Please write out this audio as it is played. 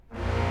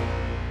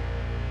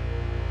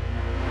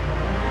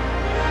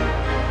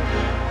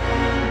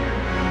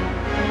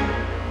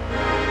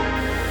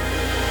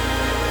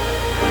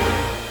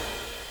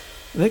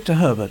Victor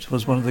Herbert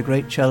was one of the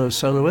great cello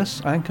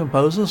soloists and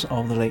composers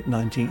of the late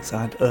 19th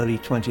and early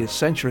 20th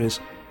centuries.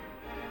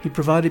 He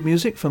provided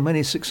music for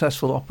many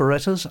successful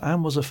operettas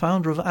and was a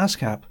founder of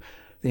ASCAP,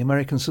 the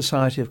American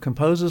Society of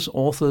Composers,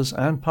 Authors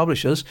and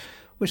Publishers,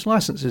 which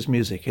licenses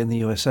music in the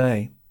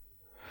USA.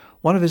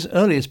 One of his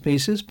earliest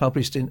pieces,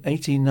 published in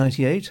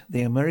 1898,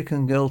 The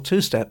American Girl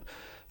Two-Step,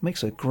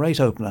 makes a great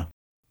opener.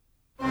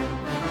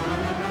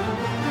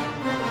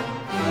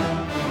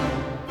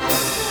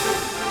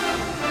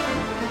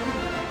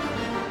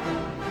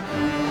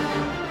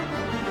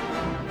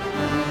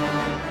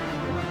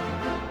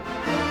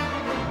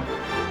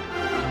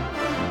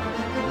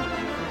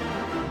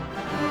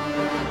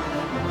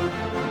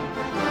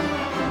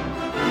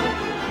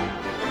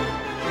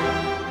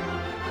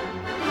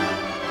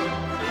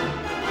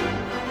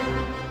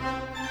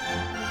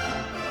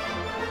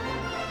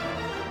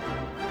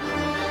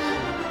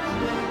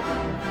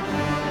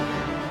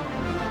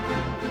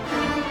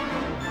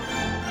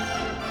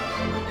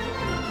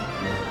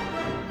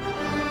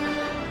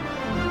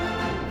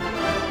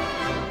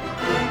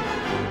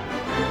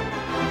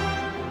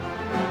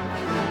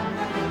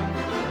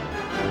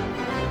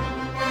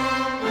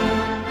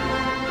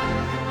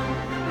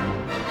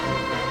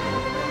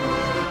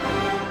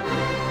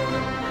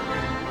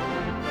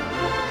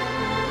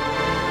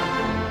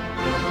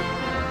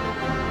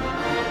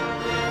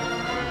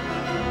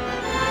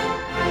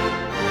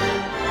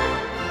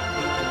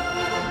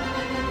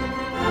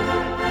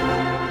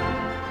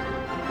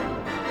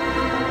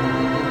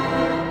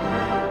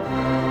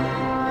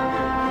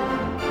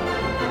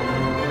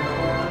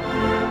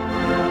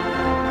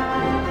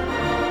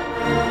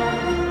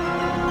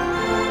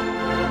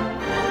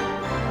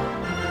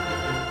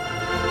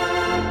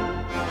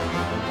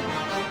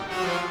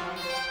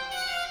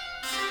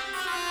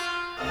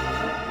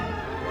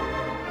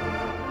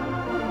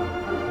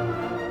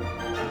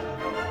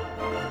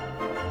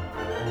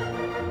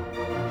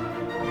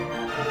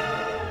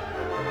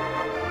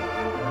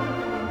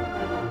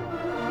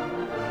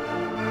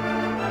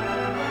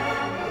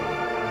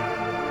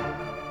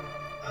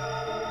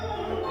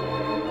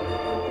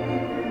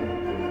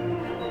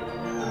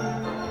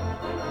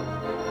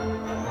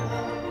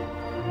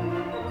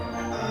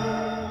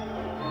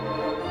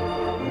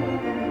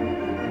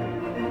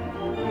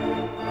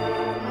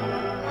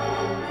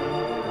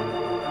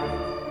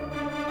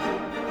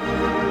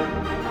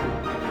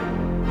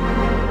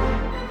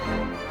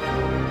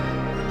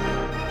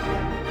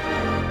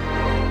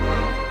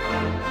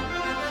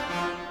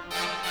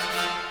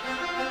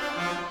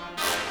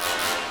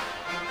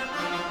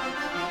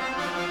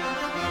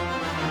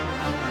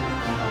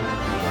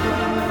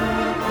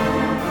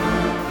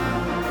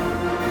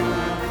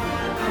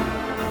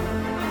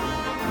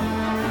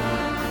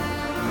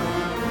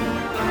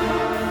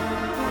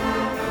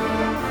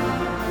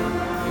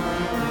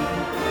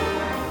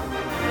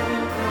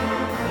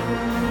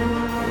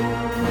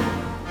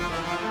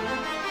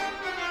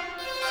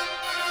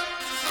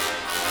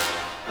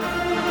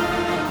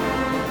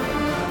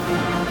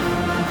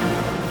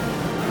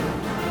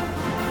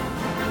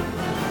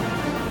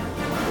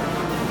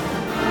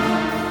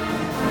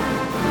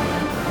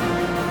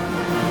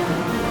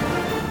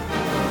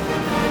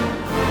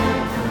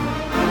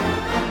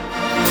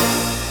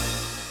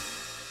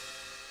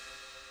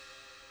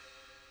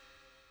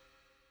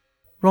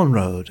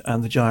 Rhode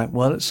and the Giant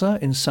Wurlitzer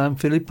in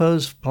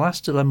Sanfilippo's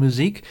Place de la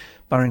Musique,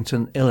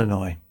 Barrington,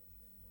 Illinois.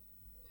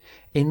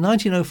 In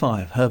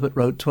 1905, Herbert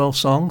wrote 12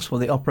 songs for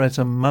the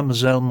operetta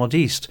Mademoiselle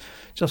Modiste,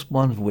 just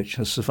one of which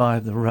has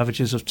survived the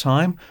ravages of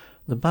time,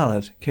 the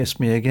ballad Kiss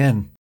Me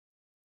Again.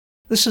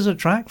 This is a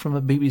track from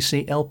a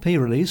BBC LP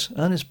release,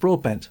 Ernest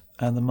Broadbent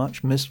and the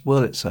much-missed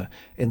Wurlitzer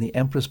in the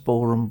Empress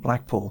Ballroom,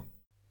 Blackpool.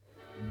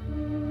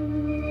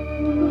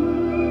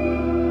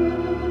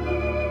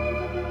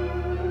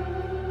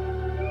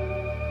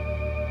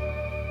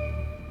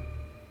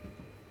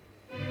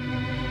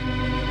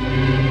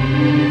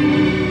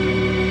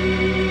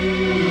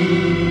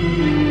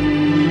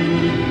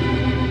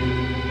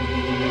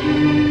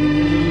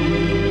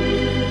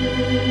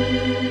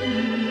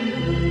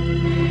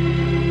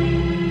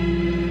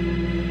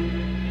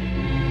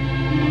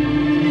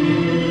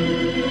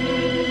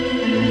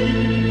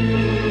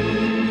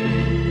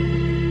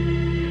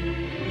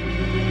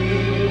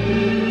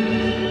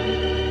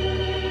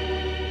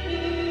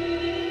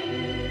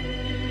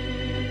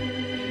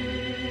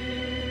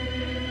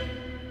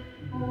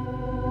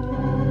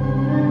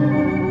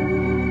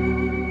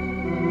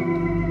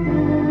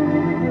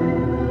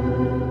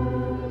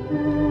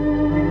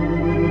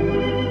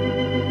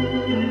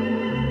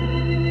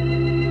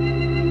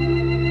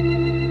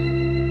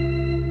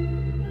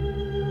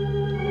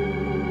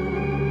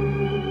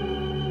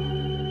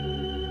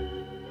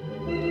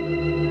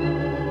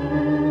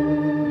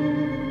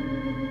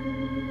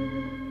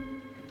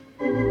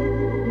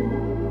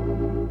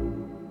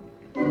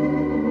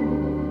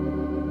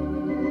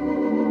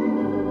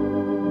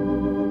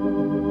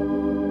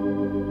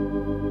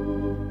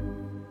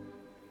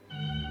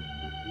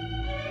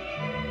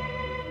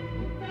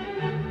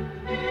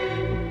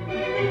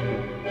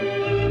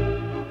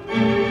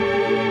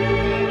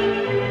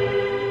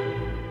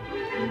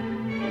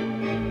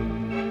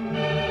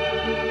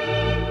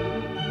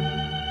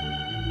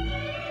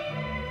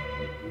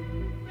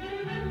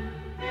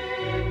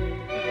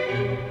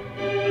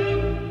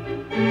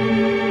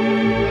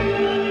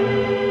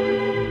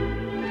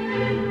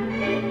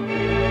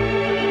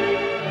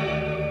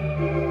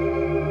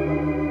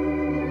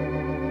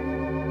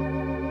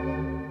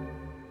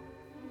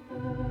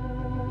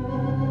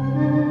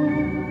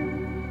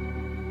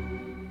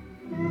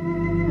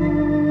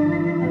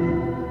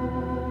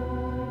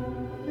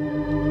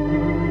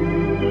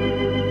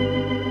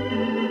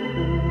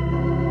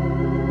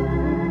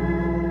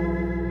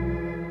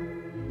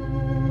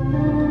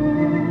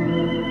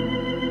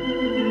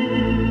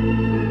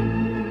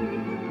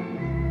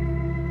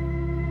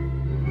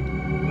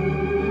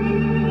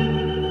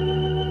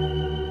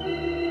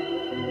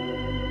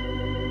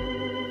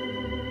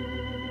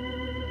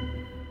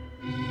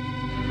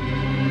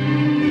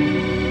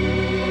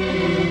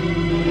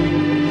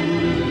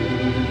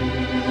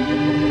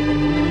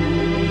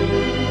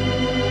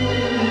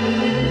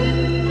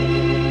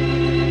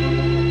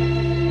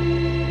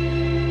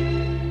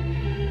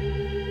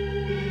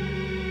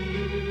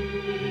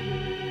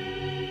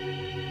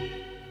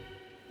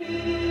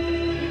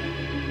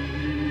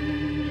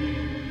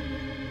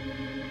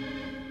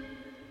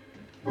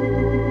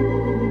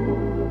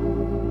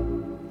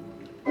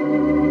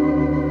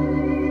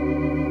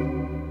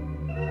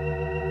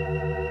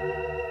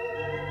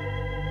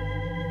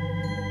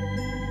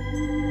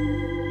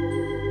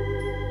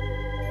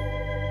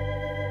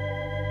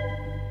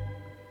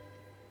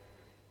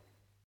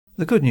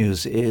 The good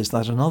news is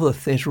that another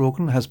theatre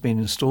organ has been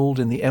installed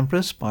in the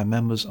Empress by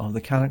members of the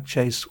Cannock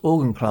Chase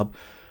Organ Club.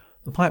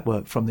 The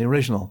pipework from the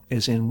original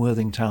is in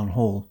Worthing Town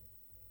Hall.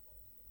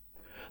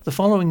 The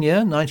following year,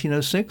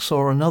 1906,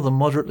 saw another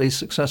moderately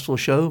successful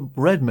show,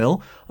 Red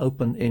Mill,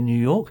 open in New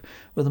York,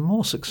 with a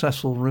more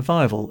successful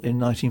revival in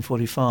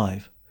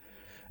 1945.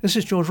 This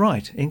is George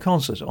Wright in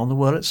concert on the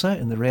Wurlitzer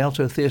in the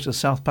Rialto Theatre,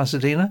 South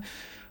Pasadena,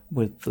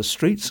 with The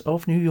Streets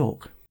of New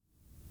York.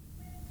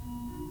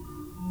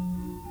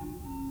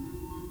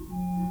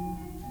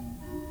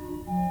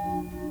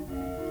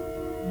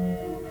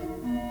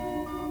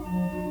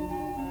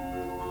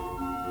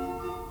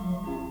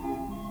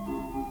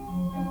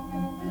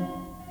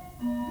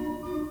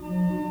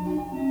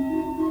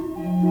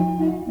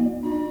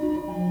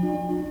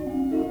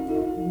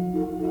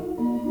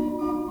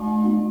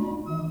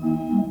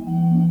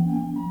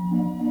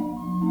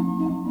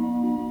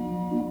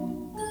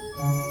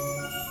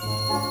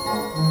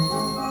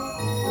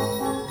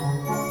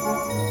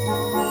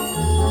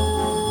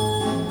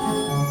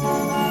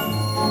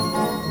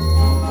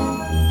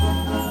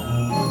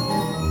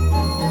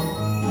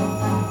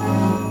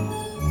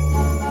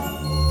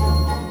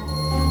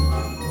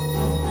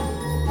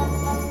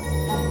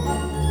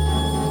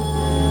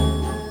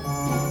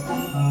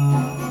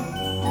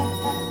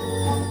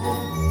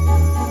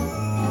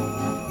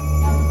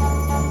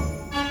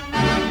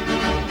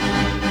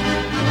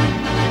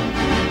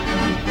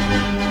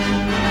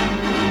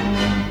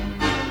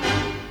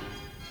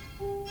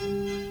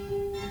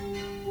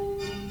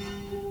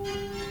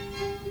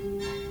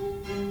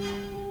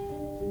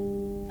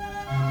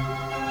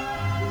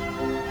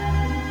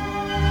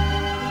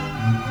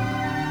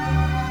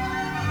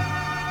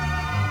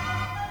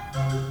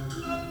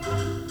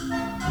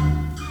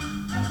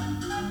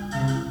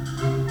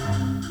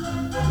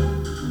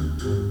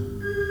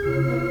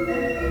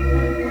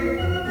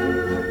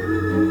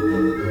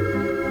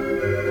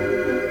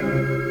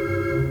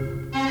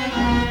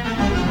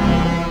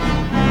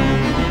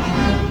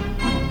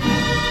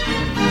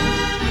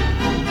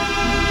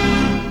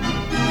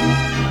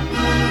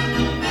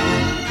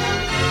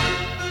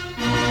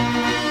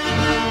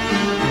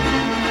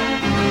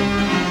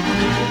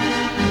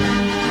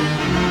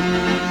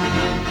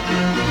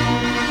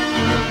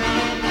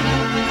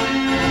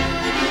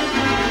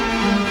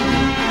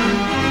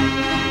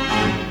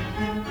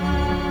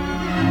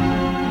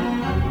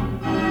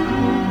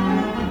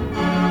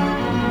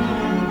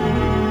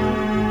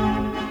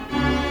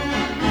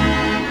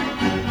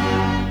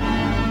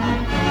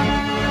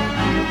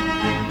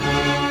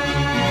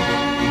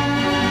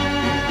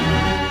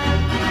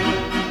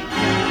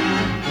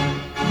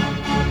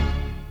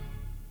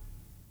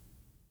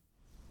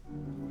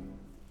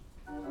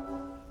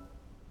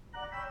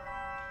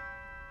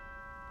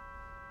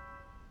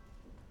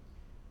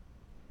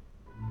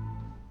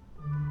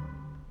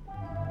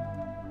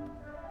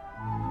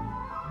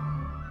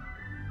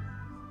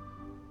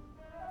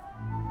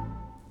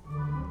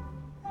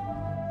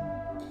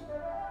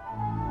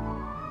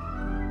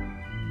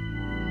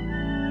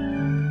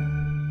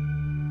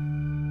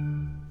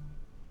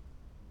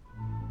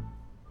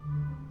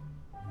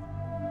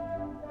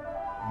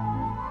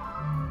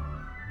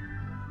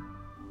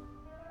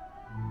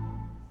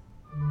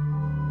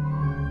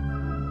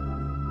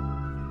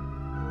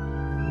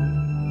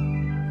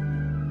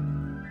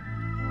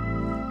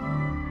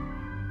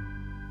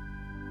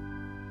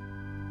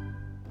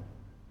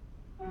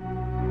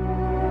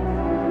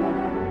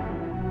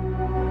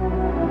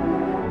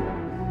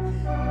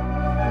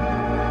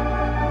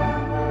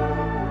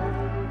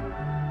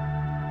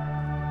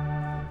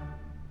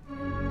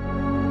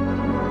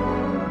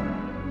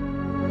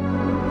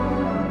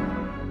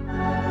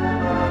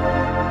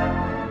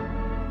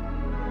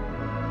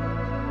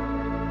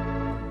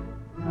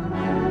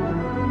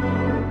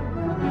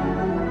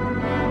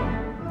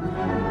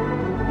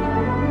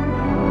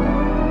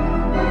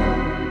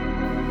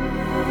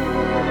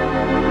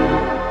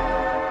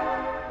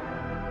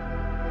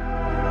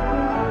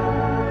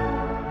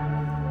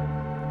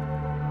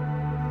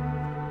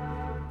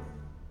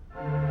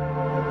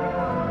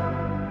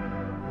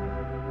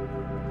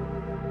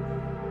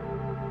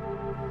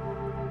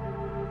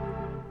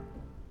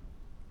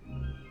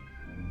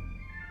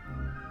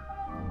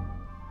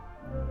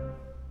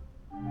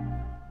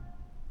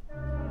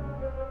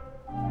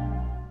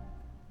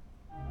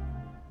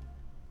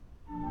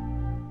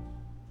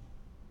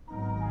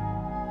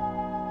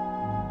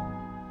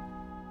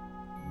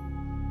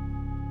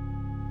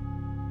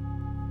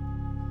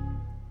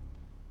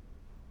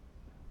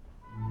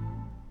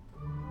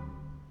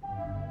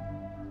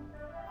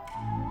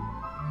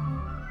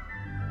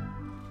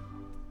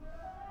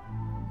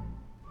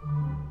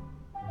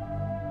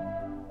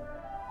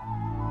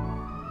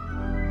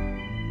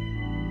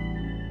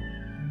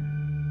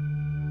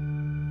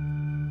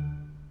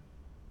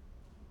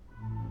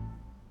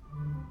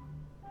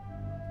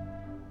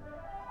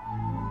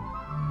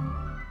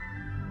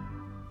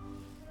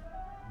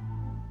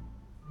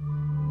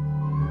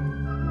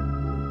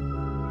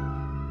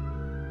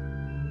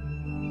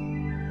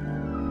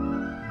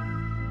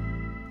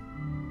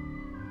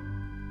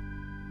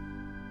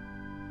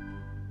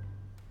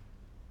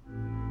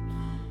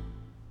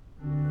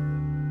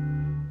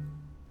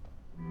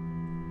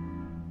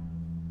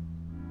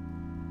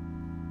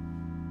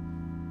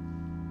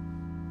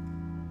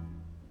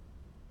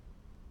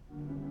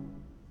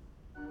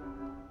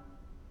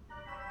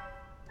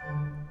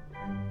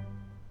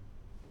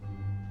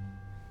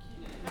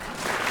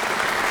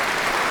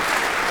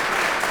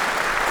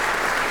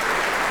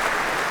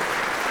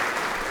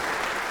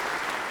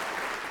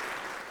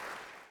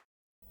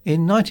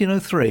 In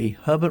 1903,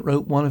 Herbert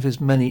wrote one of his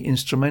many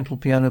instrumental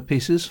piano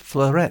pieces,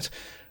 Fleurette,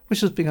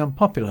 which has become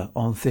popular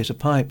on theatre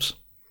pipes.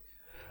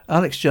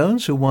 Alex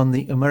Jones, who won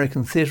the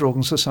American Theatre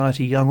Organ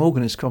Society Young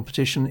Organist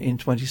competition in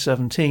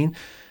 2017,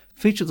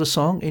 featured the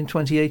song in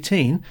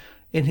 2018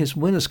 in his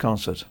winners'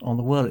 concert on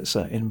the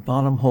Wurlitzer in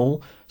Barnum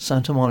Hall,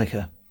 Santa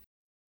Monica.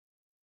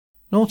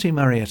 Naughty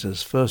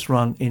Marietta's first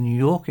run in New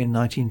York in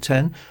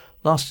 1910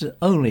 lasted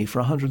only for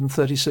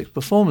 136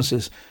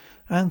 performances,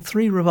 and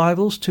 3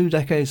 revivals 2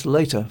 decades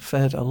later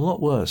fared a lot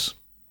worse.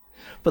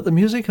 But the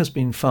music has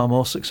been far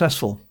more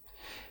successful.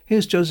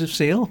 Here's Joseph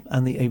Seal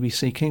and the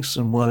ABC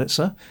Kingston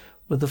Wurlitzer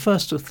with the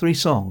first of 3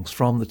 songs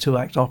from the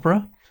 2-act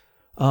opera,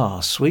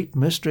 Ah, Sweet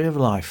Mystery of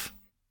Life.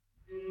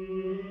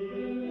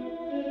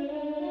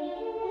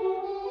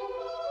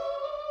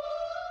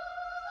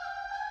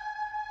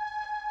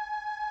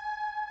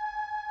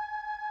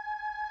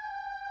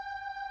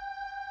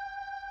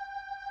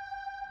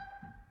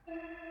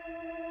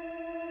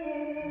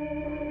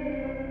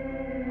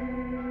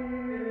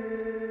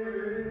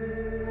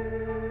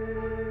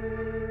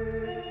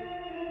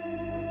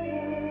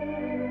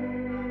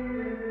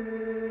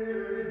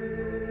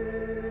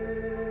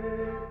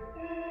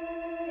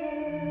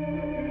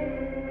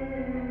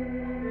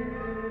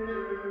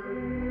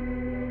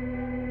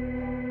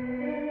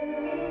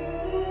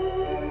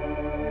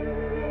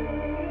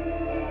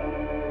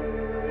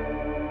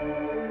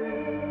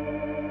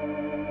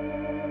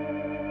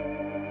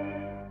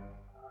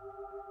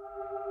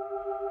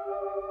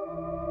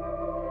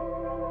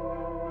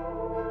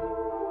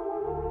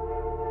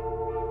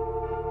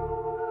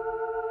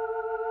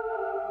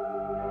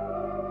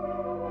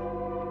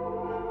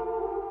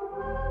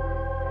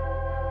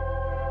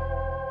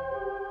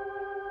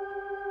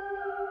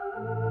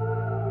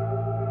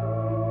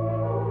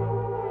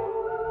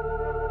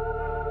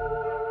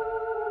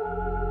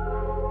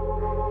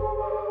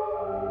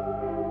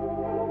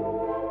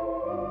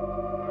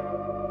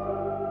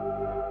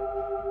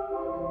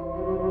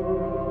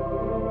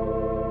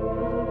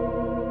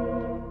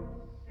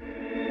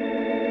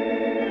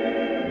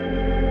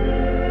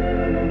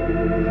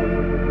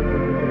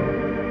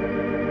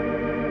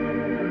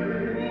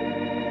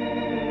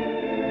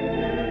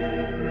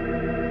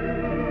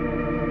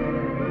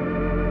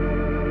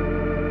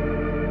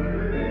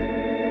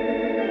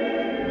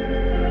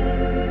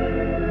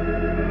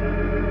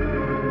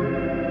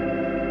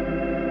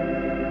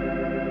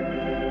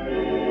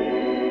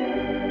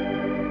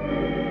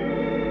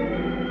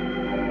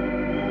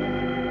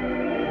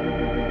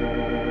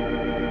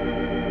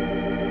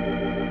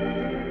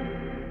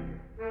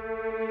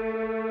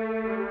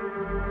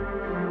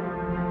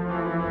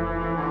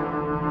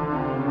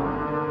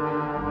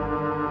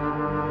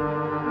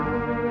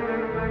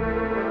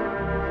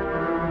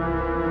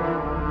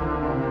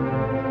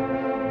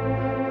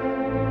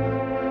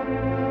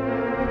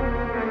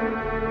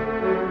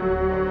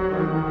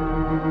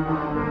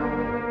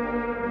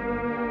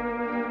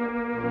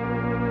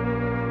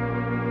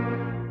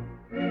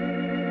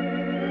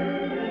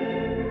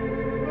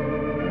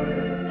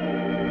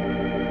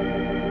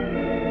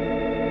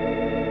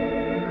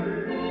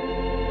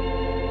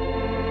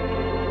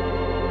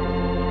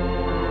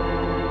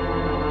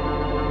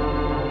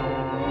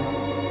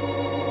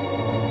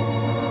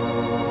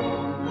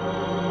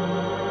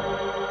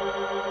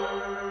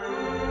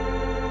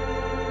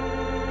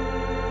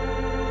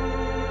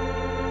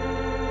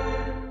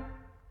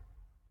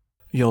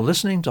 You're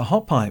listening to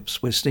Hot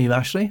Pipes with Steve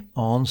Ashley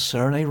on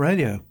Serenade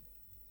Radio.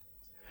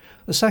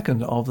 The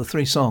second of the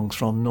 3 songs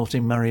from Naughty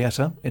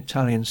Marietta,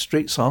 Italian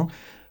street song,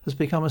 has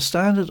become a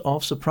standard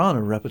of soprano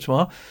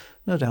repertoire,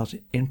 no doubt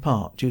in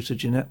part due to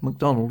Jeanette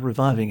MacDonald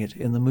reviving it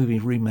in the movie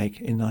remake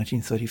in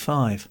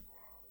 1935.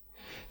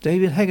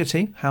 David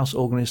Hegarty, house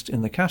organist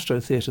in the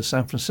Castro Theatre,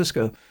 San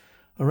Francisco,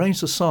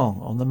 arranged the song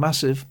on the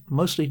massive,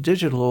 mostly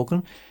digital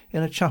organ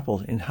in a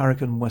chapel in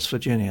Harrison, West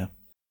Virginia.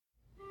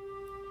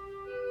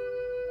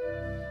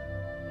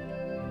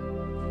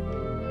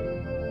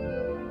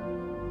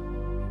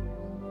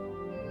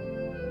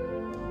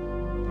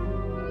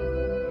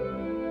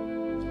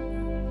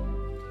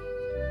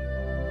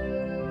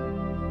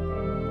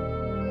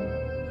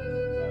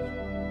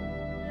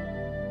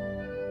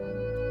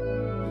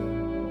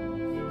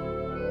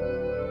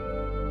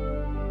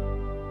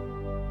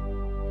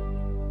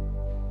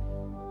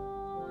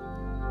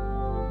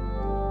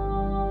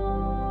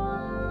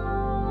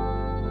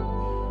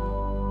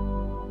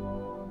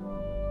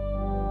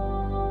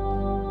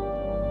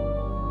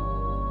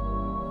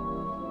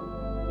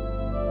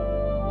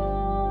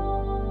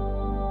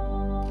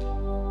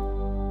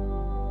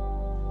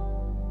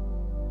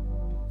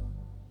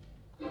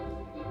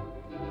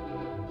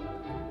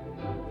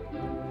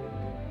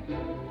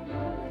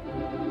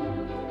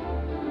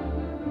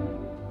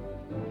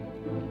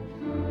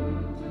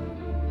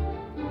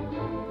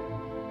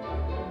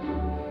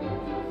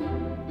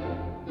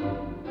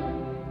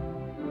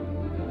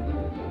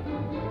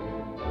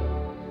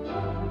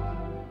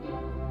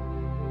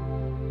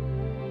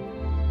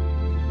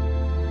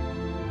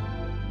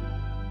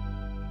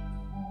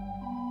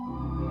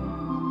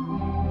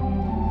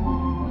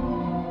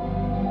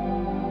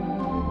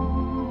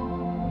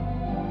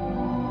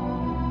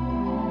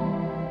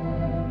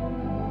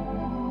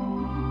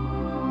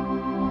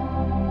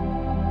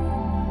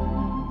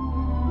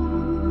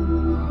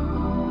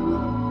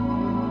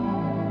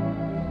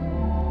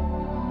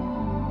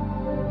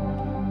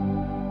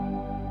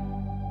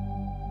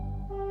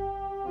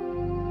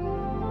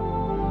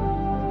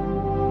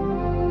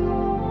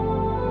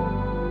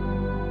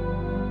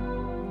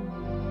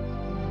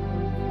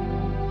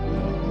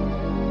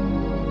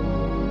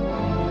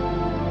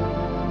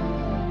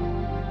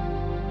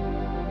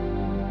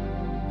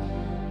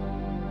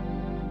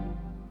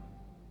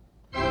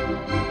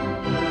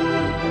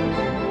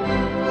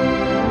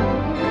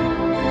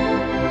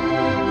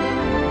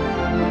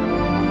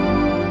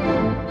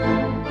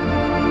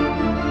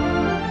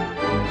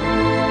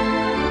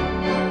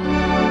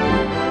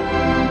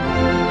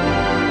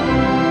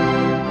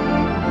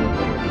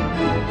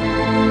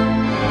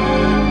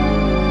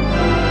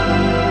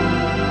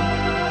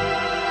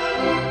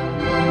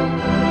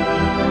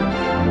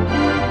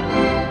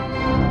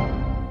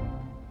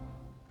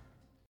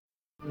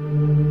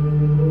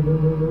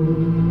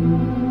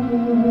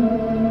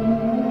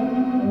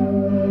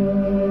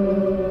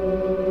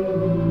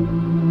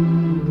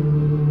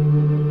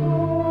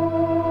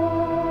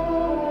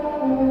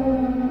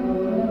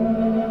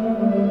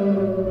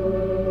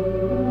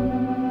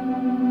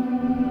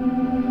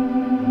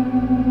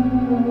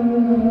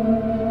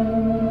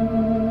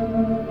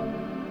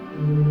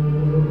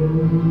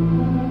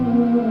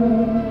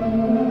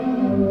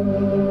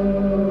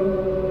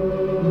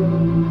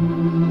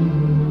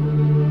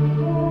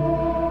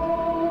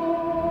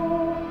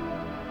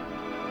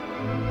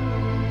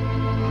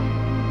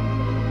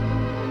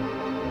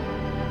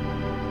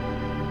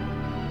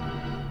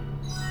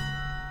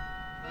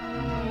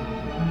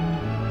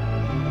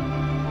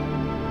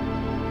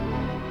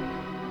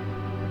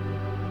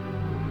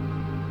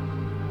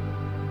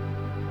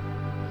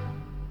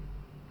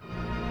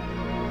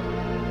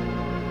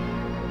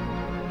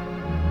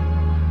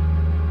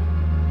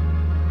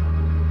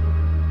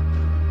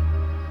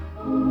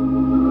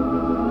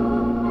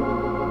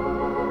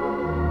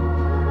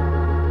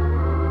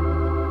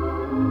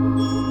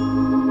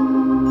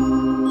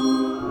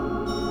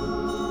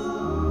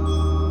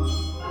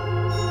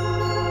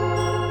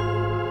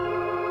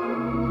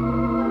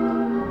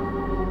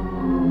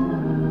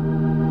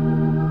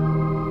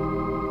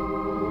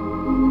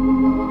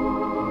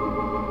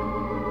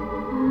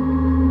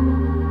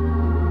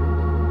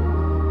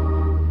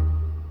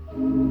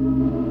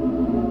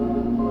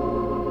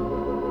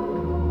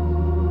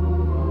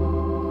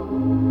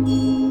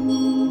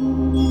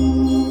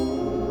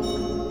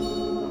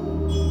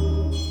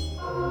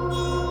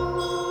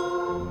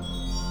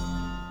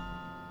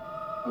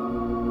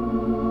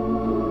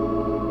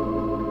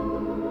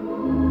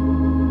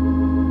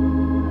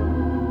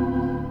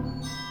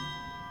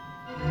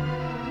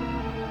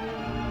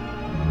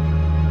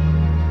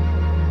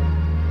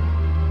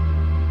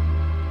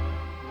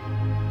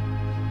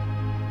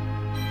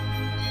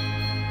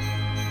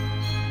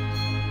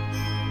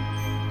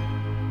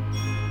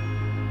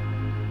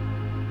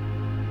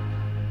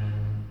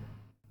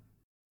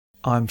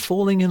 I'm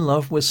Falling in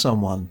Love with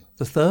Someone,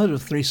 the third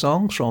of three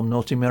songs from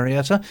Naughty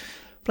Marietta,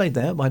 played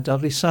there by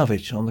Dudley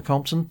Savage on the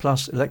Compton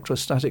plus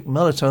electrostatic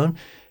Melotone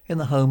in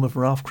the home of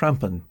Ralph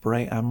Crampen,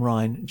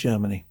 Brey-am-Rhine,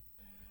 Germany.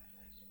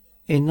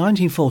 In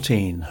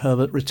 1914,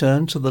 Herbert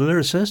returned to the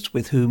lyricist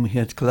with whom he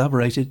had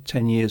collaborated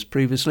 10 years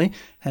previously,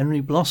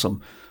 Henry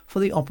Blossom, for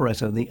the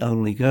operetta The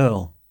Only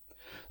Girl.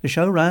 The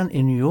show ran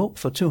in New York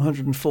for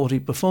 240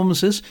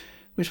 performances,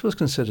 which was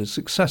considered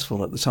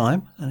successful at the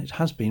time, and it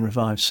has been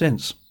revived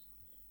since.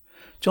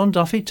 John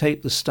Duffy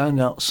taped the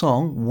standout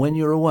song When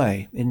You're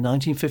Away in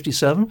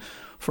 1957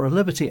 for a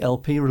Liberty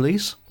LP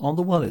release on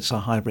the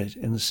Wurlitzer hybrid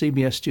in the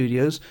CBS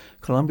Studios,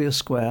 Columbia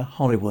Square,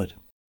 Hollywood.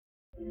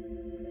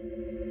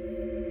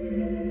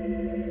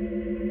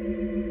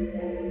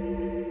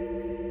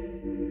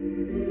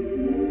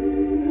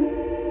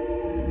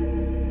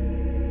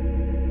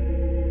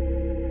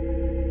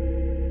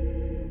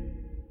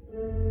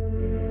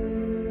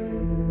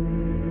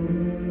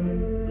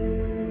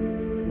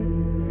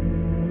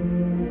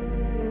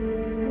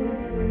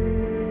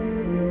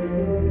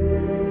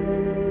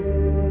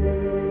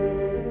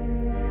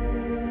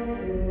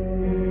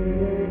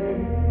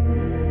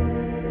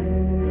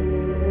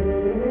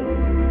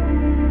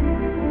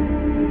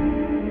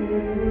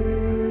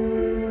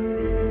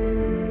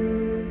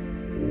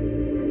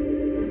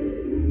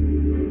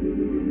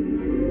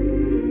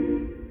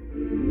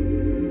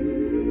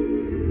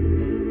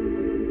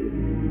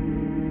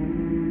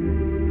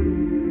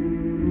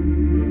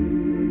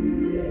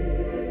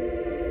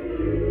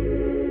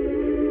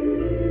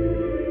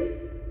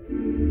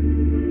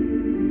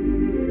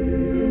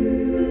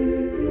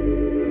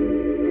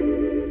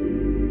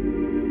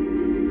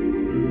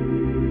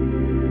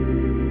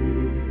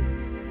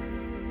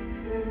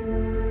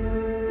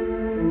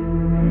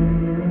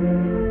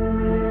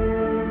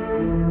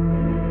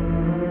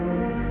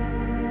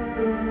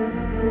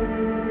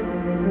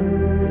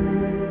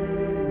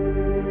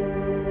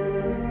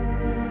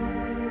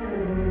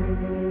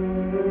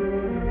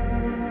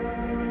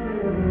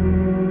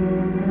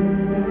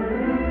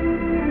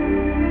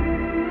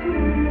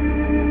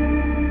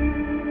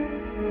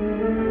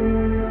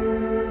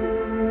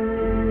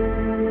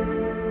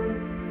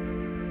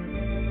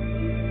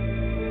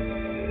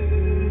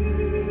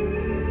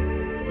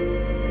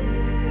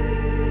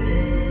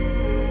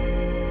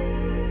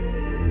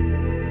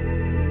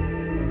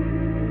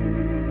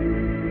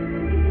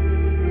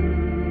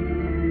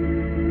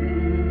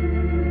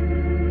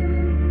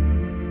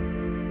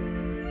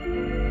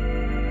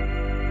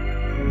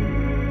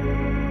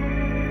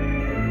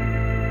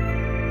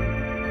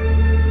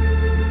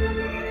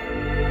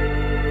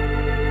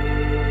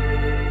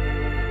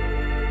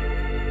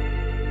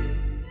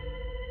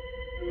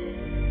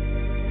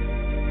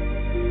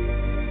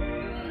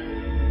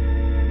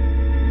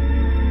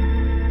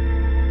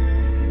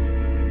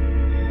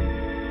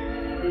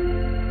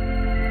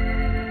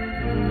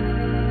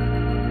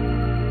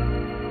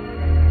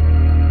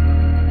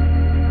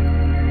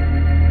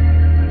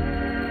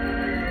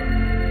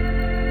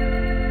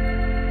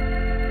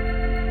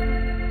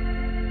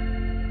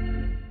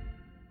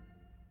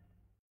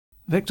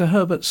 Victor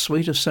Herbert's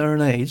suite of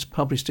serenades,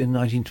 published in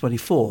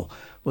 1924,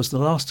 was the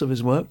last of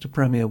his work to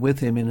premiere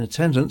with him in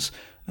attendance,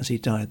 as he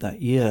died that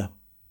year.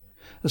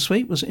 The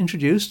suite was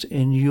introduced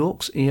in New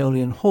York's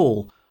Aeolian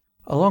Hall,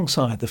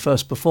 alongside the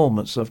first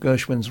performance of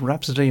Gershwin's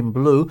Rhapsody in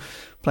Blue,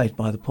 played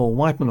by the Paul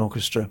Whiteman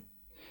Orchestra.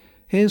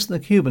 Here's the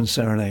Cuban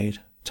Serenade,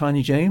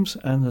 Tiny James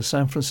and the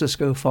San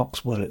Francisco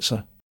Fox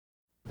Wurlitzer.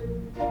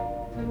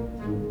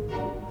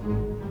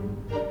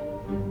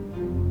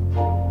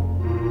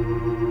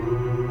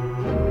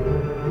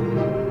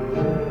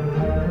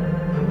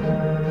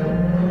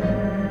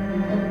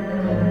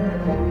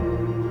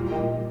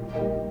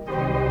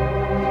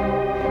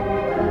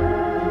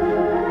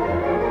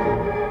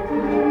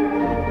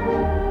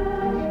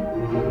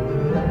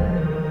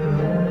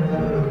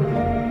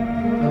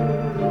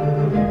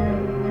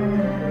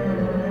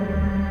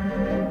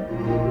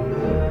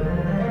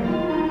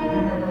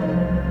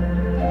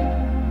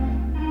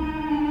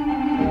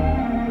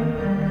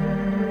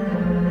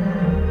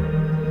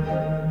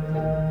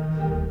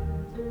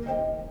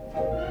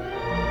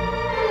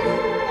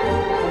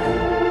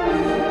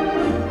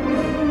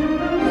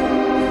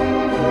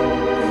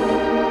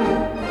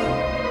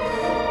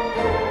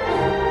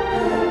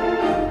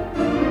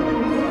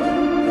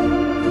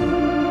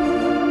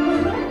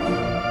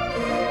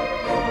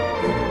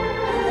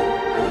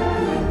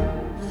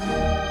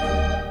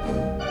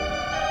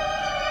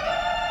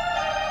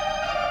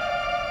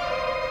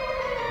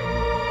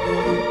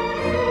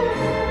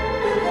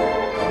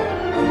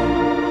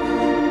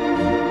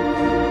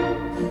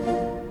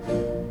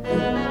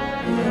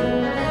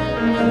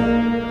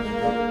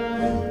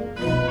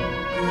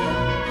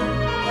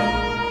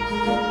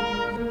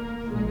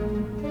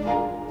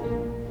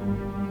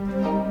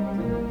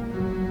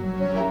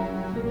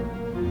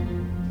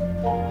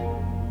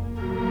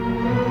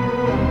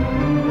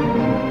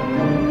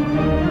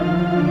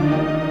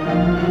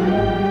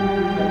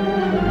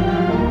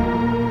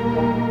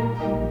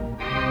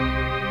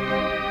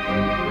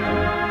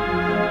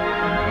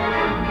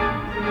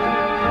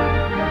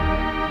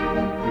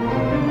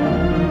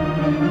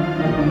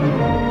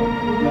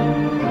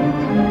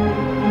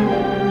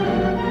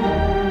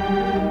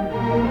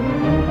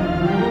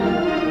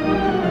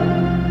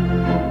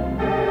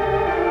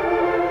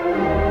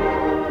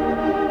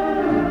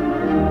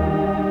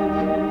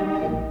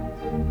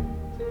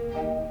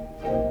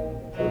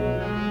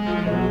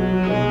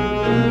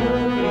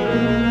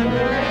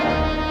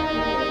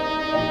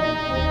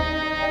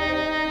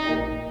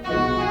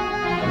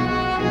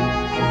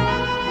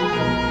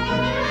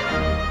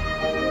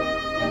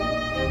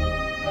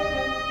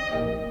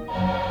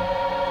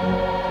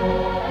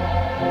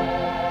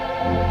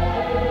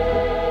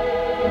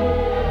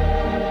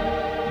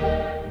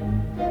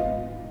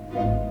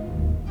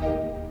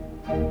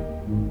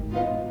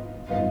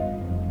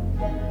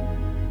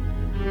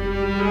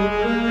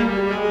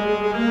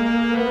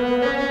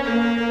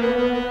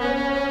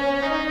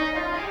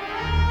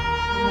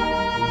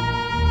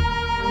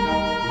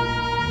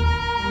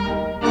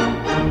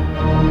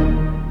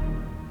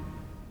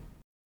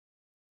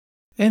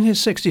 In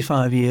his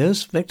 65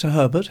 years, Victor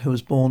Herbert, who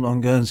was born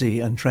on Guernsey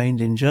and trained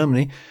in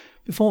Germany,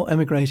 before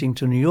emigrating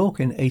to New York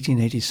in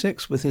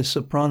 1886 with his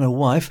soprano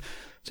wife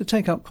to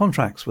take up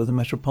contracts with the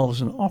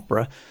Metropolitan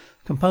Opera,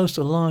 composed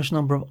a large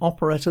number of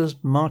operettas,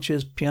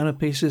 marches, piano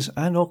pieces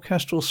and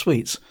orchestral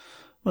suites,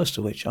 most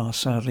of which are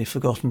sadly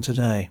forgotten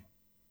today.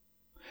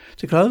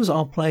 To close,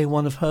 I'll play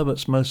one of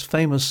Herbert's most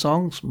famous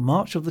songs,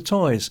 March of the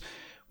Toys,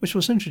 which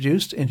was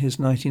introduced in his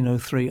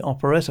 1903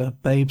 operetta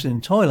Babes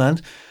in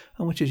Toyland,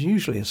 and which is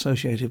usually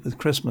associated with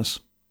Christmas.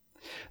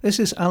 This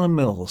is Alan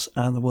Mills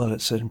and the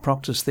Wurlitzer in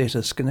Proctor's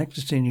Theatre,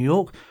 Schenectady, New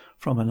York,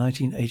 from a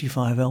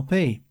 1985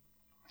 LP.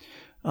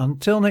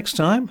 Until next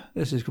time,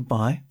 this is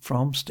goodbye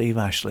from Steve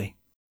Ashley.